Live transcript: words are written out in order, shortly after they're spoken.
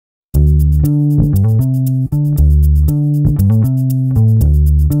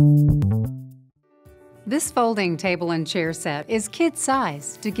This folding table and chair set is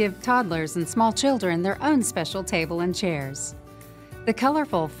kid-sized to give toddlers and small children their own special table and chairs. The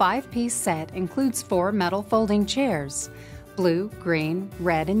colorful 5-piece set includes 4 metal folding chairs, blue, green,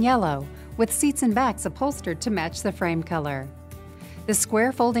 red, and yellow, with seats and backs upholstered to match the frame color. The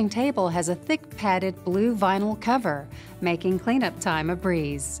square folding table has a thick padded blue vinyl cover, making cleanup time a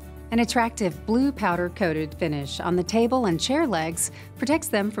breeze. An attractive blue powder-coated finish on the table and chair legs protects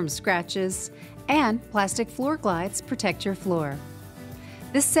them from scratches, and plastic floor glides protect your floor.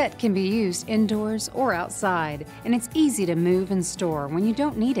 This set can be used indoors or outside, and it's easy to move and store when you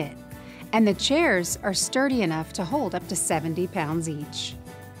don't need it. And the chairs are sturdy enough to hold up to 70 pounds each.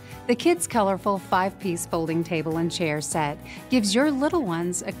 The kids' colorful 5-piece folding table and chair set gives your little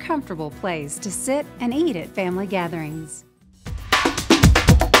ones a comfortable place to sit and eat at family gatherings.